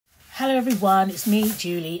Hello everyone, it's me,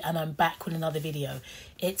 Julie, and I'm back with another video.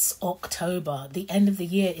 It's October, the end of the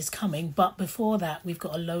year is coming, but before that we've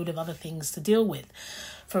got a load of other things to deal with.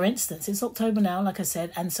 For instance, it's October now, like I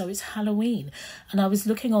said, and so it's Halloween. And I was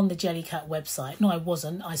looking on the Jellycat website. No, I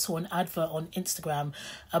wasn't. I saw an advert on Instagram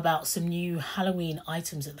about some new Halloween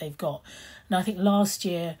items that they've got. And I think last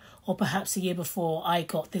year, or perhaps the year before, I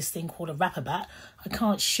got this thing called a rapper bat. I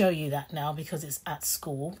can't show you that now because it's at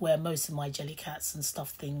school, where most of my Jellycats and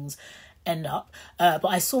stuff things end up. But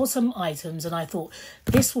I saw some items and I thought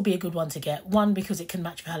this will be a good one to get. One, because it can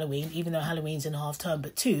match with Halloween, even though Halloween's in half term.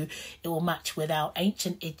 But two, it will match with our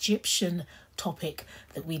ancient Egyptian topic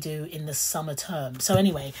that we do in the summer term. So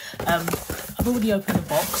anyway, I've already opened the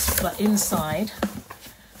box, but inside,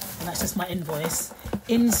 and that's just my invoice,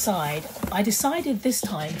 inside I decided this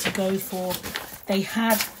time to go for, they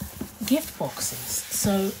had gift boxes.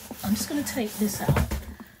 So I'm just going to take this out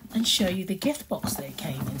and show you the gift box that it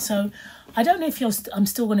came in. So I don't know if I'm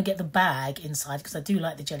still going to get the bag inside, because I do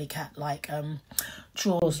like the Jellycat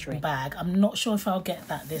drawers bag. I'm not sure if I'll get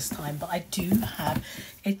that this time, but I do have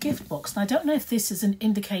a gift box. And I don't know if this is an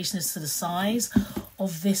indication as to the size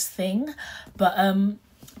of this thing, but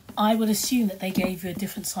I would assume that they gave you a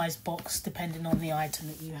different size box depending on the item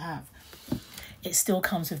that you have. It still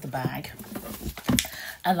comes with the bag.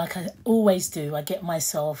 And like I always do, I get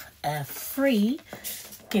myself a free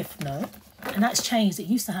gift note, and that's changed. It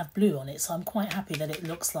used to have blue on it, so I'm quite happy that it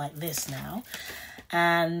looks like this now.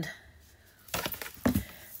 And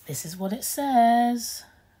this is what it says.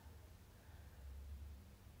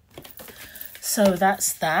 So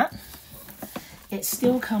that's that. It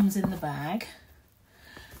still comes in the bag.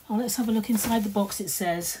 Oh, let's have a look inside the box. It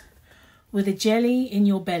says, with a jelly in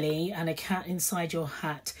your belly and a cat inside your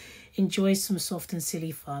hat, enjoy some soft and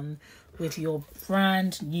silly fun with your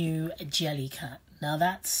brand new Jellycat. Now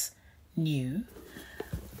that's new.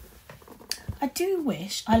 I do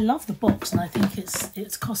wish, I love the box and I think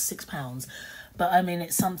it's cost £6, but I mean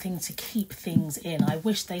it's something to keep things in. I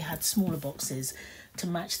wish they had smaller boxes to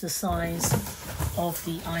match the size of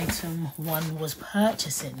the item one was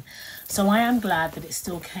purchasing. So I am glad that it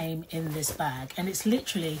still came in this bag, and it's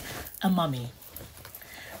literally a mummy.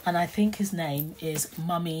 And I think his name is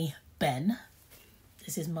Mummy Ben.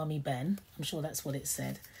 This is Mummy Ben. I'm sure that's what it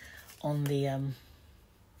said on the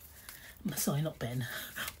sorry, not Ben,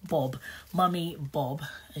 Bob. Mummy Bob,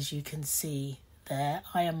 as you can see there.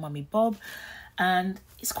 I am Mummy Bob. And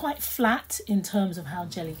it's quite flat in terms of how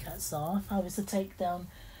Jellycats are. If I was to take down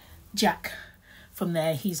Jack from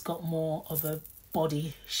there, he's got more of a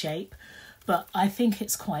body shape. But I think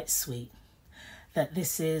it's quite sweet that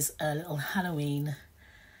this is a little Halloween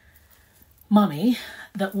mummy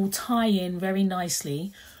that will tie in very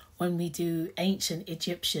nicely when we do ancient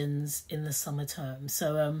Egyptians in the summer term.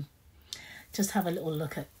 So just have a little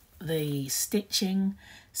look at the stitching.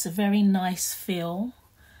 It's a very nice feel.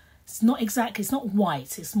 It's not exactly, it's not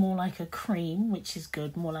white, it's more like a cream, which is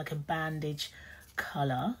good, more like a bandage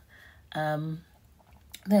colour.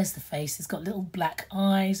 There's the face. It's got little black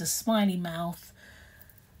eyes, a smiley mouth,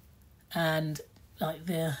 and like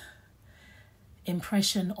the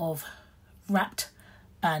impression of wrapped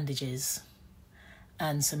bandages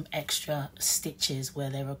and some extra stitches where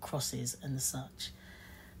there are crosses and such.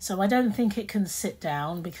 So I don't think it can sit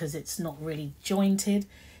down because it's not really jointed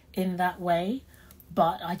in that way,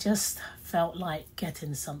 but I just felt like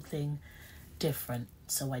getting something different,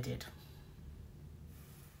 so I did.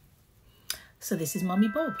 So this is Mummy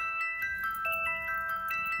Bob.